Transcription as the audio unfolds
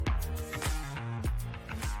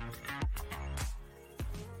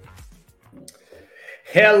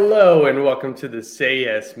Hello and welcome to the Say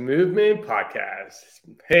Yes Movement podcast.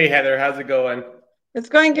 Hey Heather, how's it going? It's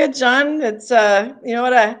going good, John. It's you know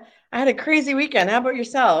what? I had a crazy weekend. How about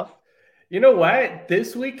yourself? You know what?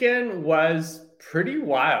 This weekend was pretty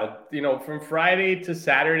wild. From Friday to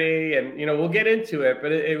Saturday, and we'll get into it,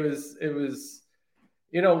 but it was,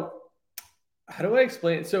 you know, how do I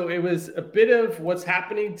explain it? So it was a bit of what's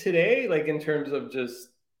happening today, like in terms of just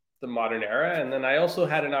the modern era, and then I also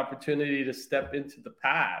had an opportunity to step into the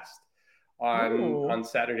past Ooh, on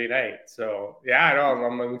Saturday night. So yeah, I know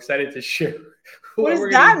I'm excited to share what what does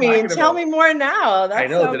we're going to that be mean? talking Tell about. me more now. I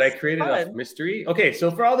That know. Did I sounds create enough fun. mystery? Okay,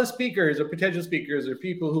 so for all the speakers or potential speakers or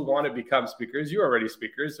people who want to become speakers, you're already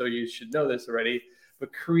speakers, so you should know this already.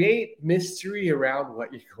 But create mystery around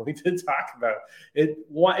what you're going to talk about. It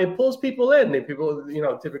pulls people in.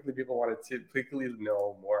 Typically people want to typically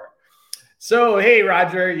know more. So hey,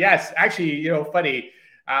 Roger. Yes, actually, funny.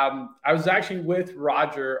 I was actually with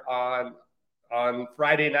Roger on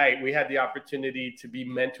Friday night. We had the opportunity to be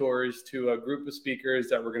mentors to a group of speakers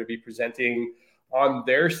that were going to be presenting on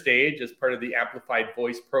their stage as part of the Amplified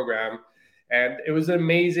Voice program. And it was an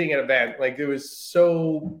amazing event. Like it was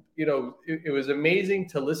so, it was amazing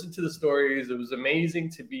to listen to the stories. It was amazing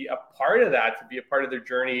to be a part of that, to be a part of their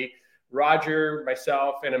journey. Roger,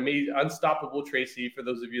 myself, and Unstoppable Tracy, for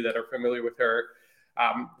those of you that are familiar with her,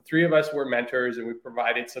 the three of us were mentors, and we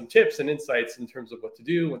provided some tips and insights in terms of what to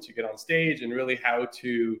do once you get on stage and really how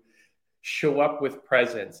to show up with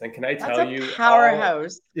presence. And can I That's tell a you all,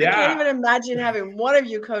 powerhouse. I can't yeah, even imagine having one of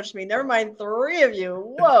you coach me. Never mind three of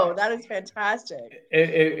you. Whoa, that is fantastic.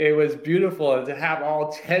 it was beautiful. And to have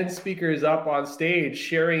all 10 speakers up on stage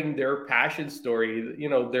sharing their passion story,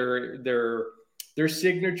 their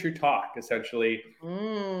signature talk, essentially.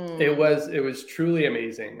 Mm. It was truly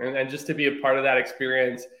amazing, and just to be a part of that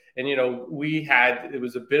experience. And it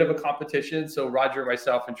was a bit of a competition, so Roger,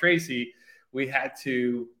 myself, and Tracy, we had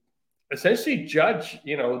to essentially judge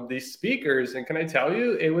these speakers. And can I tell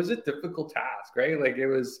you, it was a difficult task, right? Like it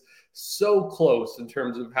was so close in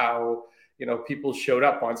terms of how people showed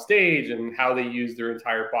up on stage and how they used their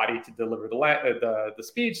entire body to deliver the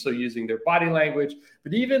speech, so using their body language,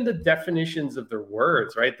 but even the definitions of their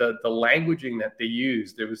words, right? The languaging that they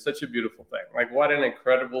used. It was such a beautiful thing. Like what an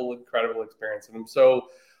incredible experience. And I'm so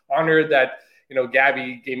honored that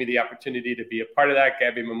Gabby gave me the opportunity to be a part of that.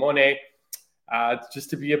 Gabby Mamone, just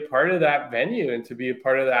to be a part of that venue and to be a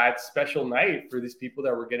part of that special night for these people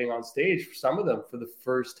that were getting on stage, for some of them for the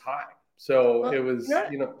first time. So it Well, was,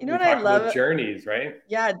 you know we what I talk about love? journeys, right?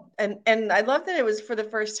 Yeah, and I love that it was for the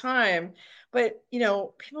first time. But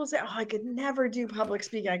people say, "Oh, I could never do public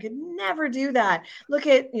speaking. I could never do that." Look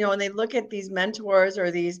at, and they look at these mentors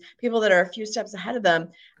or these people that are a few steps ahead of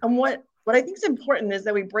them. And what I think is important is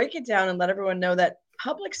that we break it down and let everyone know that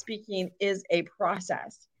public speaking is a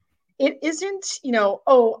process. It isn't,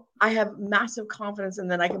 oh, I have massive confidence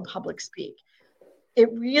and then I can public speak. It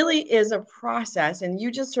really is a process, and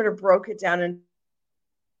you just sort of broke it down and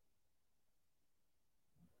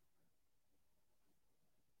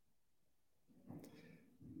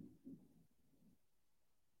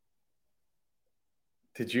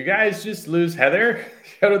Did you guys just lose Heather?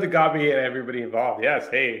 Shout out to Gabi and everybody involved. Yes.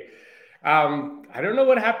 Hey, I don't know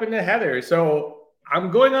what happened to Heather. So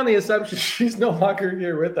I'm going on the assumption she's no longer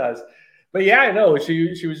here with us. But yeah, I know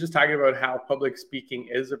she was just talking about how public speaking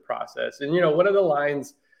is a process. And one of the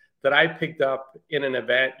lines that I picked up in an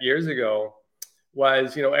event years ago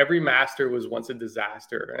was, every master was once a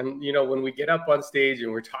disaster. And when we get up on stage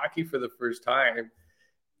and we're talking for the first time,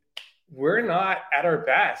 we're not at our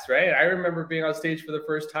best, right? I remember being on stage for the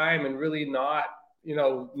first time and really not,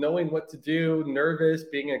 knowing what to do, nervous,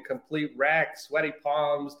 being a complete wreck, sweaty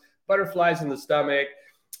palms, butterflies in the stomach.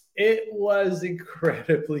 It was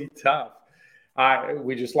incredibly tough.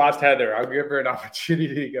 We just lost Heather. I'll give her an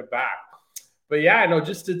opportunity to get back. But yeah, no,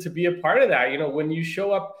 just to be a part of that, when you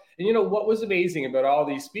show up, and what was amazing about all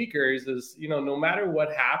these speakers is, no matter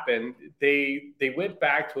what happened, they went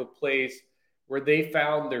back to a place where they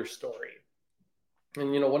found their story. And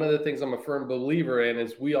one of the things I'm a firm believer in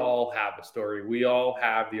is we all have a story. We all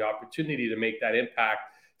have the opportunity to make that impact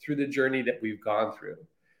through the journey that we've gone through.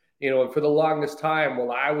 And for the longest time,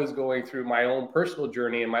 while I was going through my own personal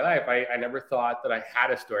journey in my life, I never thought that I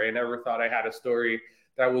had a story. I never thought I had a story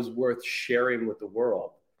that was worth sharing with the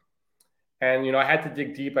world. And I had to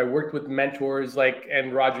dig deep. I worked with mentors like,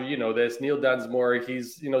 and Roger, this, Neil Dunsmore.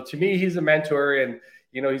 He's, to me, he's a mentor, and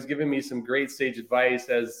he's given me some great sage advice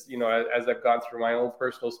as as I've gone through my own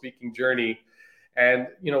personal speaking journey. And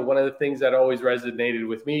one of the things that always resonated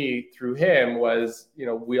with me through him was,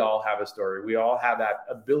 we all have a story. We all have that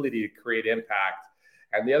ability to create impact.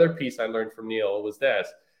 And the other piece I learned from Neil was this,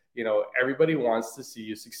 everybody wants to see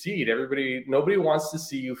you succeed. Nobody wants to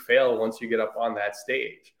see you fail once you get up on that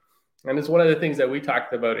stage. And it's one of the things that we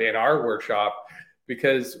talked about in our workshop,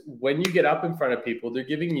 because when you get up in front of people, they're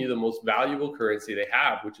giving you the most valuable currency they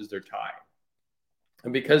have, which is their time.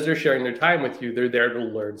 And because they're sharing their time with you, they're there to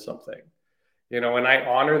learn something, and I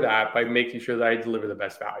honor that by making sure that I deliver the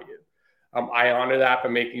best value. I honor that by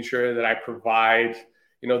making sure that I provide,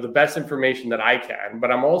 the best information that I can,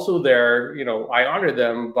 but I'm also there, I honor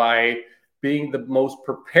them by being the most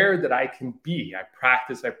prepared that I can be. I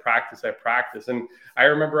practice. And I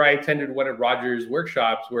remember I attended one of Roger's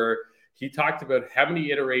workshops where he talked about how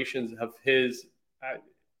many iterations of his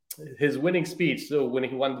winning speech. So when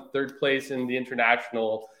he won the third place in the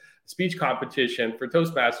international speech competition for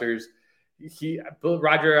Toastmasters,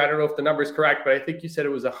 Roger, I don't know if the number is correct, but I think you said it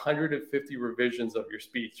was 150 revisions of your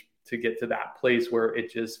speech to get to that place where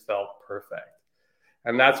it just felt perfect.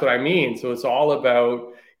 And that's what I mean. So it's all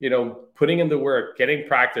about, putting in the work, getting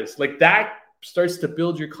practice. Like that starts to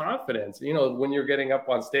build your confidence, when you're getting up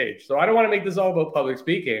on stage. So I don't want to make this all about public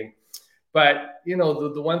speaking, but,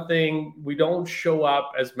 the one thing, we don't show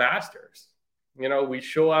up as masters. We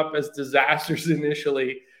show up as disasters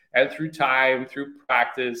initially, and through time, through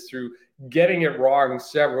practice, through getting it wrong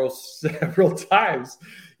several times,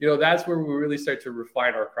 that's where we really start to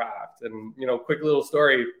refine our craft. And, quick little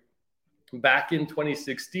story, back in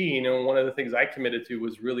 2016, one of the things I committed to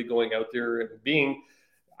was really going out there and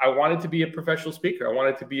I wanted to be a professional speaker. I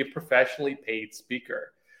wanted to be a professionally paid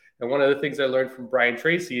speaker. And one of the things I learned from Brian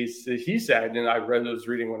Tracy is he said, and I was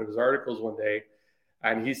reading one of his articles one day,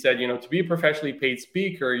 and he said, to be a professionally paid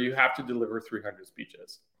speaker, you have to deliver 300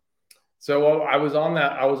 speeches. So I was on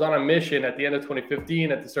a mission at the end of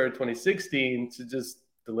 2015, at the start of 2016, to just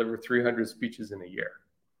deliver 300 speeches in a year.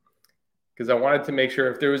 Because I wanted to make sure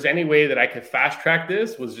if there was any way that I could fast track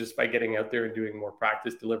this, was just by getting out there and doing more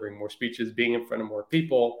practice, delivering more speeches, being in front of more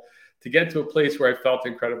people, to get to a place where I felt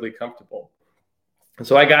incredibly comfortable. And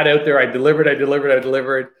so I got out there, I delivered,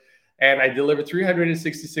 and I delivered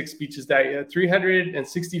 366 speeches that year,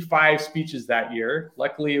 365 speeches that year.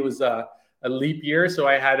 Luckily, it was a leap year, so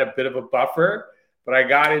I had a bit of a buffer, but I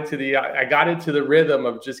got into the rhythm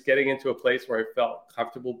of just getting into a place where I felt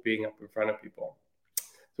comfortable being up in front of people.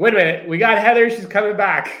 Wait a minute, we got Heather. She's coming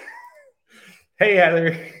back. Hey,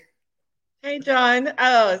 Heather. Hey, John.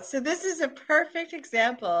 Oh, so this is a perfect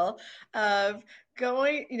example of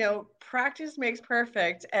going, practice makes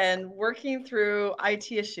perfect, and working through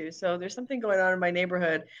IT issues. So there's something going on in my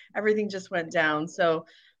neighborhood. Everything just went down. So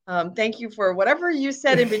thank you for whatever you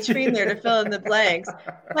said in between there to fill in the blanks.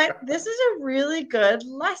 But this is a really good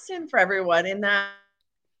lesson for everyone in that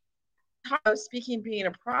speaking being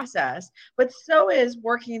a process, but so is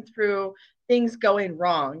working through things going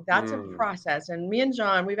wrong. That's a process. And me and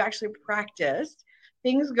John, we've actually practiced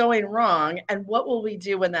things going wrong and what will we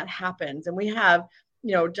do when that happens. And we have,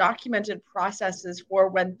 documented processes for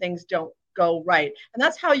when things don't go right. And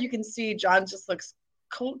that's how you can see John just looks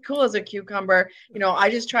cool as a cucumber. I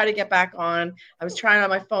just try to get back on. I was trying on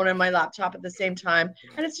my phone and my laptop at the same time,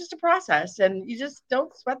 and it's just a process, and you just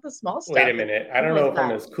don't sweat the small stuff. Wait a minute, I don't know if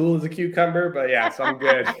I'm as cool as a cucumber, but yes, I'm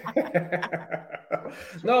good.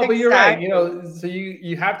 No, but you're right. So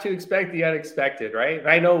you have to expect the unexpected, right? And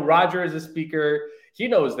I know Roger as a speaker, he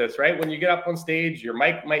knows this, right? When you get up on stage, your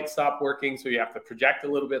mic might stop working, so you have to project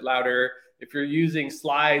a little bit louder. If you're using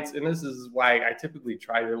slides, and this is why I typically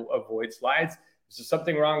try to avoid slides, there's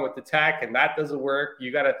something wrong with the tech and that doesn't work.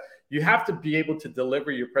 You have to be able to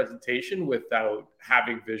deliver your presentation without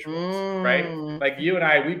having visuals, right? Like you and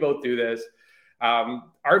I, we both do this.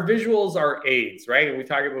 Our visuals are aids, right? And we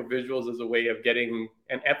talk about visuals as a way of getting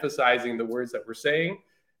and emphasizing the words that we're saying.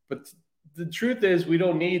 But the truth is we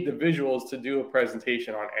don't need the visuals to do a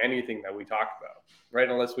presentation on anything that we talk about, right?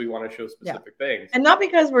 Unless we want to show specific things. And not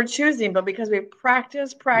because we're choosing, but because we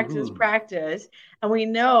practice. And we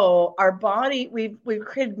know our body, we've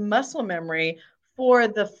created muscle memory for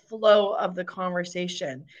the flow of the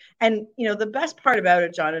conversation. And, the best part about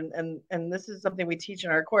it, John, and this is something we teach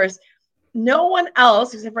in our course, no one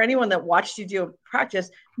else, except for anyone that watched you do a practice,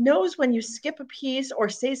 knows when you skip a piece or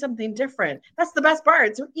say something different. That's the best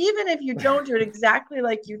part. So even if you don't do it exactly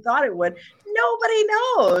like you thought it would, nobody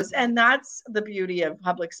knows. And that's the beauty of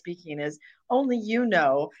public speaking, is only you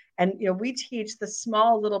know. And, we teach the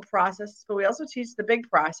small little processes, but we also teach the big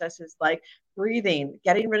processes like breathing,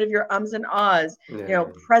 getting rid of your ums and ahs,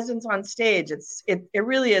 presence on stage. It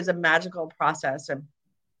really is a magical process. And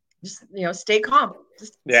just, stay calm.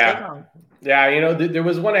 Stay calm. Yeah. There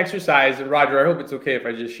was one exercise, and Roger, I hope it's okay if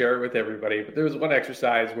I just share it with everybody, but there was one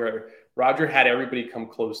exercise where Roger had everybody come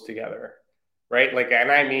close together, right? Like,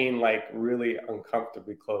 and I mean, like, really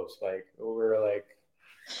uncomfortably close. Like, we're like,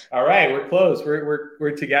 all right, we're close.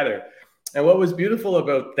 We're together. And what was beautiful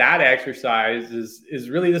about that exercise is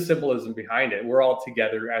really the symbolism behind it. We're all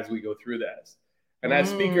together as we go through this. And as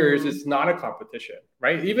speakers, Mm. it's not a competition,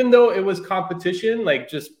 right? Even though it was competition, like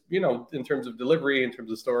just, in terms of delivery, in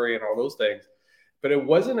terms of story and all those things, but it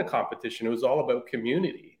wasn't a competition. It was all about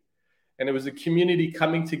community. And it was a community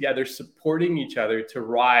coming together, supporting each other to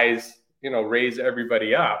raise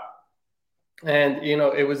everybody up. And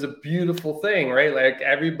it was a beautiful thing, right? Like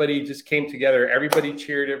everybody just came together, everybody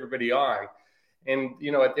cheered everybody on. And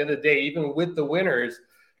at the end of the day, even with the winners,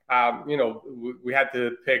 we had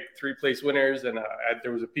to pick 3 place winners, and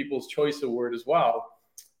there was a People's Choice Award as well.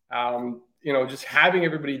 Just having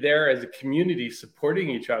everybody there as a community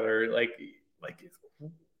supporting each other, like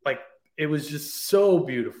it was just so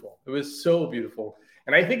beautiful. It was so beautiful.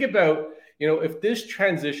 And I think about, if this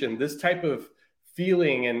transition, this type of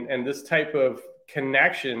feeling and this type of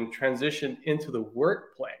connection transition into the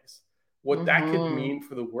workplace, what that could mean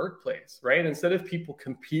for the workplace, right? Instead of people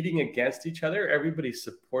competing against each other, everybody's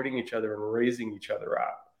supporting each other and raising each other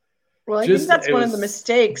up. Well, I think that's one of the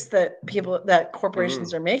mistakes that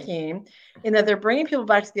corporations are making, in that they're bringing people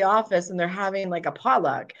back to the office and they're having like a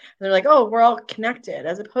potluck. And they're like, oh, we're all connected,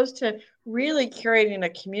 as opposed to really curating a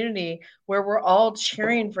community where we're all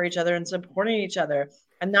cheering for each other and supporting each other.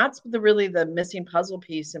 And that's really the missing puzzle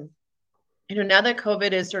piece. And now that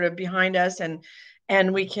COVID is sort of behind us,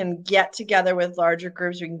 and we can get together with larger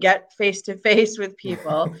groups, we can get face to face with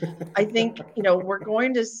people. I think, we're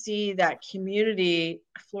going to see that community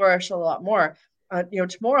flourish a lot more.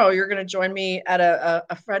 Tomorrow you're going to join me at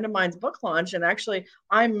a friend of mine's book launch. And actually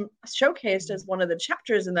I'm showcased as one of the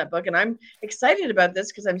chapters in that book. And I'm excited about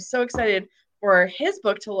this because I'm so excited for his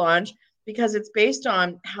book to launch, because it's based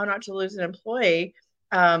on how not to lose an employee.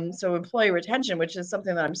 So employee retention, which is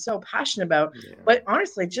something that I'm so passionate about. Yeah. But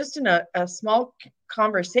honestly, just in a small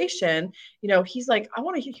conversation, he's like, I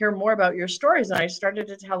want to hear more about your stories. And I started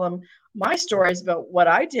to tell him my stories about what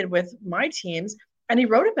I did with my teams. And he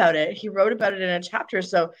wrote about it. He wrote about it in a chapter.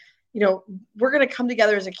 So, we're going to come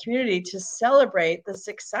together as a community to celebrate the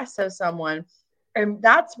success of someone. And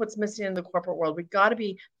that's what's missing in the corporate world. We've got to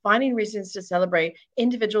be finding reasons to celebrate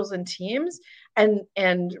individuals and teams,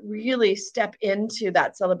 and really step into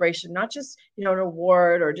that celebration, not just, an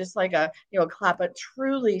award or just like a clap, but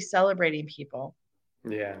truly celebrating people.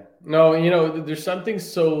 Yeah. No, there's something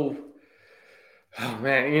so, oh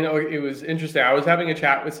man, it was interesting. I was having a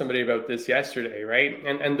chat with somebody about this yesterday, right?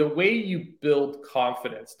 And the way you build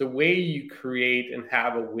confidence, the way you create and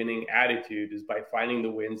have a winning attitude is by finding the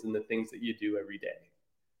wins in the things that you do every day.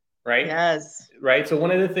 Right? Yes. Right. So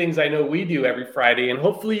one of the things I know we do every Friday, and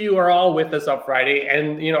hopefully you are all with us on Friday,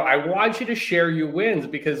 and I want you to share your wins,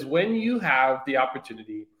 because when you have the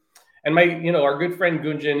opportunity, and our good friend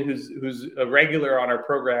Gunjan, who's a regular on our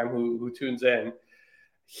program, who tunes in,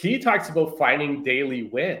 he talks about finding daily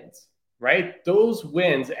wins, right? Those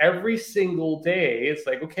wins every single day. It's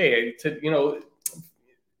like, okay,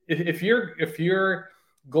 if your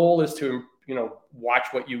goal is to watch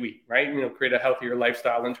what you eat, right? Create a healthier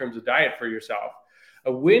lifestyle in terms of diet for yourself.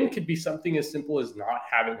 A win could be something as simple as not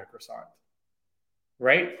having a croissant,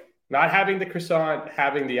 right? Not having the croissant,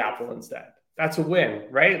 having the apple instead. That's a win,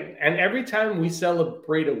 right? And every time we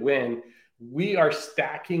celebrate a win, we are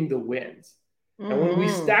stacking the wins. And when we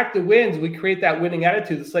stack the wins, we create that winning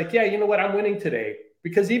attitude. It's like, yeah, you know what? I'm winning today.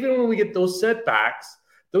 Because even when we get those setbacks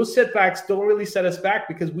don't really set us back,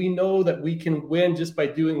 because we know that we can win just by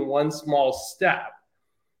doing one small step,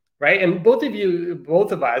 right? And both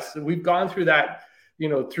of us, we've gone through that,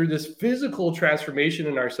 through this physical transformation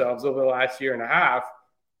in ourselves over the last year and a half,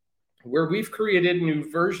 where we've created new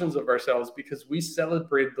versions of ourselves because we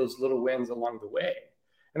celebrated those little wins along the way.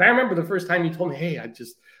 And I remember the first time you told me, hey,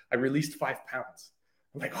 I released 5 pounds.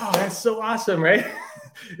 I'm like, oh, that's so awesome, right?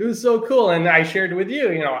 It was so cool. And I shared with you,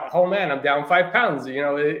 oh man, I'm down 5 pounds.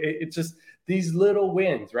 It's just these little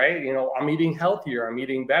wins, right? I'm eating healthier. I'm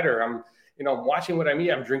eating better. I'm watching what I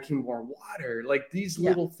eat. I'm drinking more water. Like these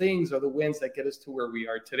little things are the wins that get us to where we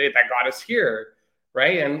are today, that got us here,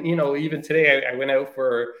 right? And, even today I went out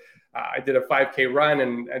for, I did a 5K run,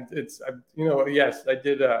 and it's, yes, I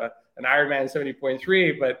did an Ironman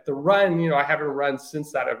 70.3, but the run, I haven't run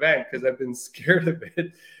since that event because I've been scared of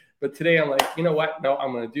it. But today I'm like, you know what? No,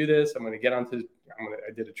 I'm going to do this. I'm going to get I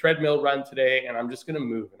did a treadmill run today, and I'm just going to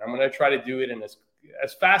move, and I'm going to try to do it in as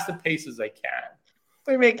fast a pace as I can.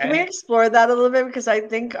 Wait, can we explore that a little bit? Because I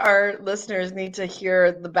think our listeners need to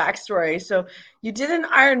hear the backstory. So you did an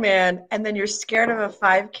Ironman, and then you're scared of a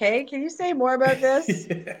 5K. Can you say more about this?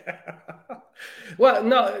 Well,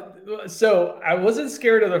 no. So I wasn't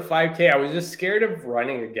scared of the 5K. I was just scared of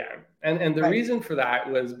running again. And the Right. reason for that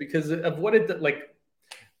was because of what it did. Like,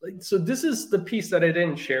 so this is the piece that I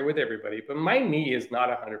didn't share with everybody, but my knee is not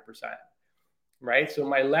 100%, right? So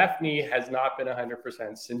my left knee has not been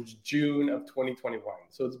 100% since June of 2021.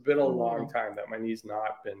 So it's been a long Mm. time that my knee's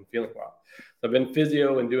not been feeling well. So I've been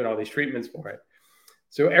physio and doing all these treatments for it.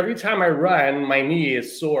 So every time I run, my knee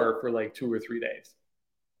is sore for like 2 or 3 days.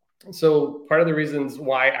 So part of the reasons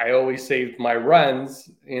why I always saved my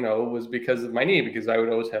runs, was because of my knee, because I would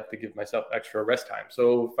always have to give myself extra rest time.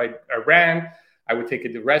 So if I ran, I would take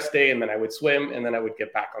a rest day and then I would swim and then I would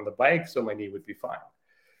get back on the bike. So my knee would be fine.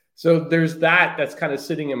 So there's that's kind of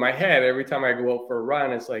sitting in my head. Every time I go out for a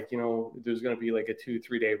run, it's like, there's going to be like a 2,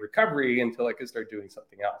 3 day recovery until I can start doing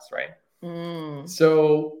something else. Right. Mm.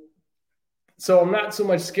 So I'm not so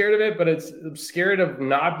much scared of it, but I'm scared of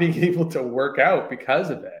not being able to work out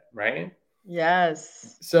because of it. Right.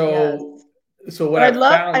 Yes. Yes. So what But I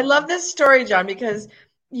I found, love this story, John, because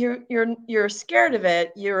you're scared of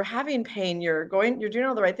it, you're having pain, you're doing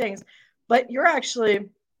all the right things, but you're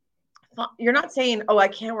not saying, oh, I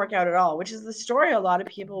can't work out at all, which is the story a lot of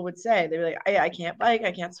people would say. They're like, I can't bike,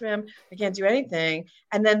 I can't swim, I can't do anything.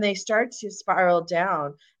 And then they start to spiral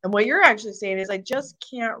down. And what you're actually saying is, I just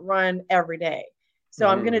can't run every day. So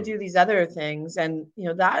I'm going to mhm, do these other things. And,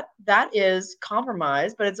 that is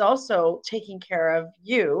compromise, but it's also taking care of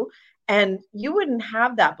you. And you wouldn't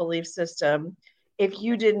have that belief system if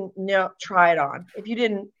you didn't try it on. If you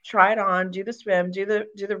didn't try it on, do the swim, do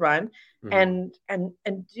the run, mhm.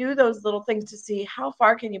 and do those little things to see how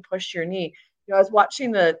far can you push your knee. I was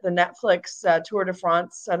watching the Netflix Tour de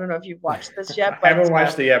France. I don't know if you've watched this I yet, but haven't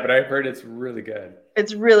watched it yet, but I've heard it's really good.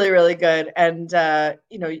 it's really, really good. And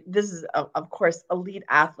this is of course elite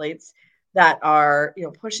athletes that are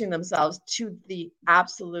pushing themselves to the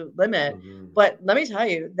absolute limit. Mhm, But let me tell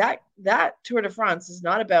you, that Tour de France is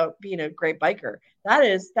not about being a great biker.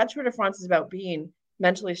 That Tour de France is about being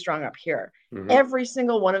mentally strong up here. mhm, Every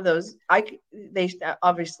single one of those, they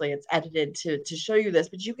obviously it's edited to show you this,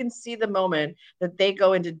 but you can see the moment that they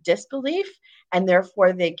go into disbelief and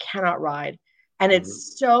therefore they cannot ride. And mhm,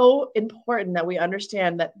 it's so important that we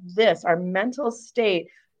understand that our mental state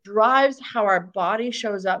drives how our body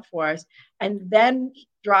shows up for us and then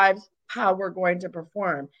drives how we're going to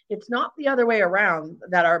perform. It's not the other way around,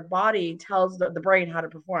 that our body tells the brain how to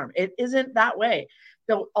perform. It isn't that way.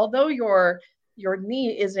 So although your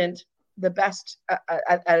knee isn't the best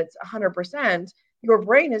at its 100%, your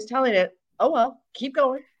brain is telling it, oh, well, keep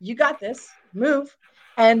going. You got this. Move.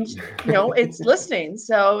 And it's listening,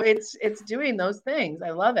 so it's doing those things. I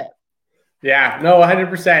love it. Yeah, no,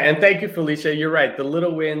 100%. And thank you, Felicia. You're right. The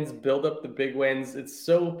little wins build up the big wins. It's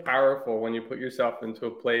so powerful when you put yourself into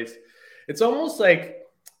a place. It's almost like,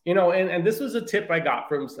 and this was a tip I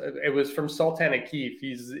got it was from Sultan Akif.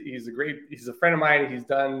 He's a friend of mine. He's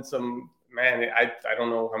done some, man, I don't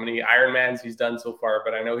know how many Ironmans he's done so far,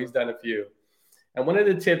 but I know he's done a few. And one of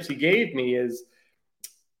the tips he gave me is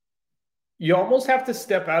you almost have to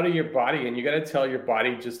step out of your body and you got to tell your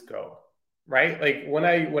body just go, right? Like when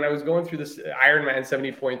I was going through this Ironman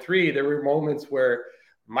 70.3, there were moments where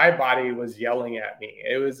my body was yelling at me.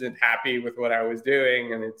 It wasn't happy with what I was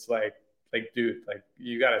doing, and it's like dude, like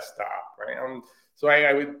you got to stop, right? So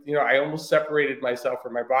I would, I almost separated myself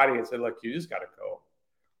from my body and said, look, you just got to go.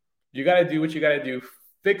 You got to do what you got to do.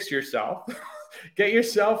 Fix yourself. Get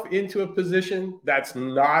yourself into a position that's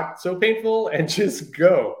not so painful and just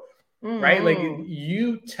go, right? Like Mm-hmm.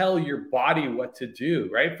 you tell your body what to do,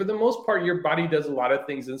 right? For the most part, your body does a lot of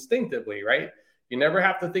things instinctively, right? You never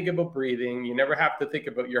have to think about breathing. You never have to think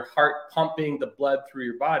about your heart pumping the blood through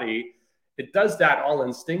your body. It does that all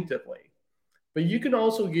instinctively. But you can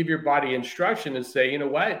also give your body instruction and say, you know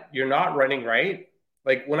what, you're not running right.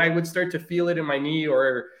 Like when I would start to feel it in my knee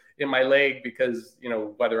or in my leg, because,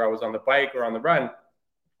 whether I was on the bike or on the run,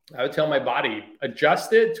 I would tell my body,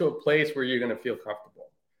 adjust it to a place where you're going to feel comfortable.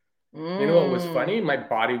 You know what was Mm. funny? My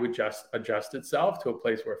body would just adjust itself to a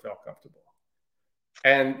place where it felt comfortable.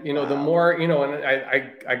 And the Wow. more, and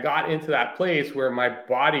I got into that place where my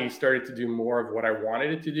body started to do more of what I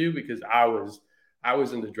wanted it to do because I was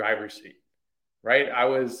in the driver's seat, right? I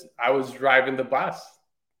was driving the bus.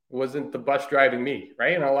 It wasn't the bus driving me,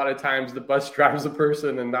 right? And a lot of times the bus drives the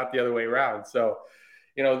person and not the other way around. So,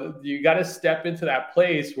 you got to step into that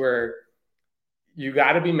place where you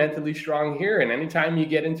got to be mentally strong here. And anytime you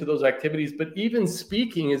get into those activities, but even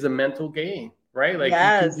speaking is a mental game, right? Like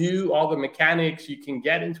you can Yes. do all the mechanics, you can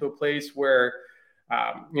get into a place where,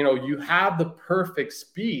 you have the perfect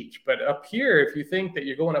speech. But up here, if you think that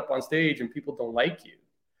you're going up on stage and people don't like you,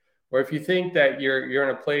 or if you think that you're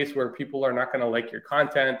in a place where people are not going to like your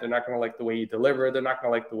content, they're not going to like the way you deliver, they're not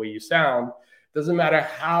going to like the way you sound, doesn't matter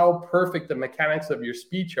how perfect the mechanics of your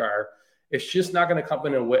speech are, it's just not going to come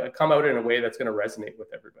out in a way that's going to resonate with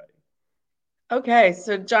everybody. Okay,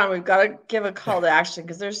 so John, we've got to give a call to action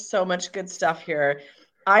because there's so much good stuff here.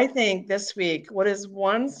 I think this week, what is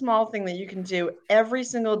one small thing that you can do every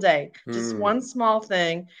single day? Just one small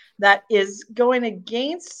thing that is going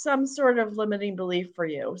against some sort of limiting belief for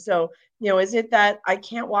you. So, is it that I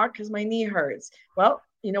can't walk because my knee hurts? Well,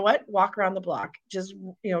 you know what? Walk around the block. Just,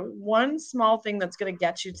 one small thing that's going to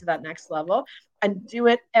get you to that next level, and do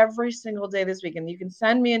it every single day this week. And you can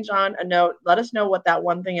send me and John a note. Let us know what that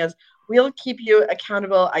one thing is. We'll keep you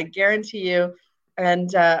accountable. I guarantee you.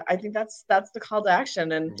 And I think that's the call to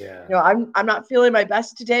action. And I'm not feeling my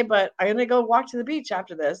best today, but I'm gonna go walk to the beach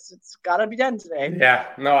after this. It's gotta be done today. Yeah,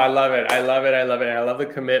 no, I love it. I love it. I love it. I love the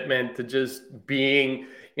commitment to just being.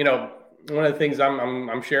 One of the things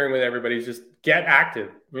I'm sharing with everybody is just get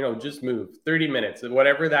active. Just move 30 minutes,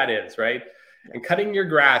 whatever that is, right? And cutting your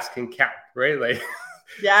grass can count, right? Like,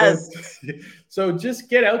 yes. So just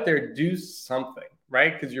get out there, do something.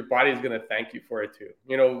 Right? Because your body is going to thank you for it too.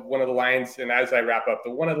 One of the lines, and as I wrap up,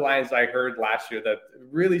 one of the lines I heard last year that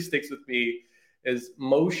really sticks with me is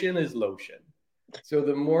motion is lotion. So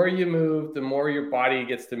the more you move, the more your body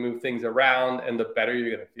gets to move things around and the better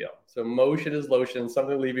you're going to feel. So motion is lotion,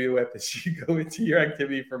 something to leave you with as you go into your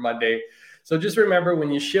activity for Monday. So just remember, when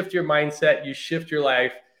you shift your mindset, you shift your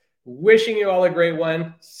life. Wishing you all a great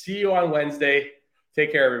one. See you on Wednesday.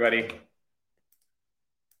 Take care, everybody.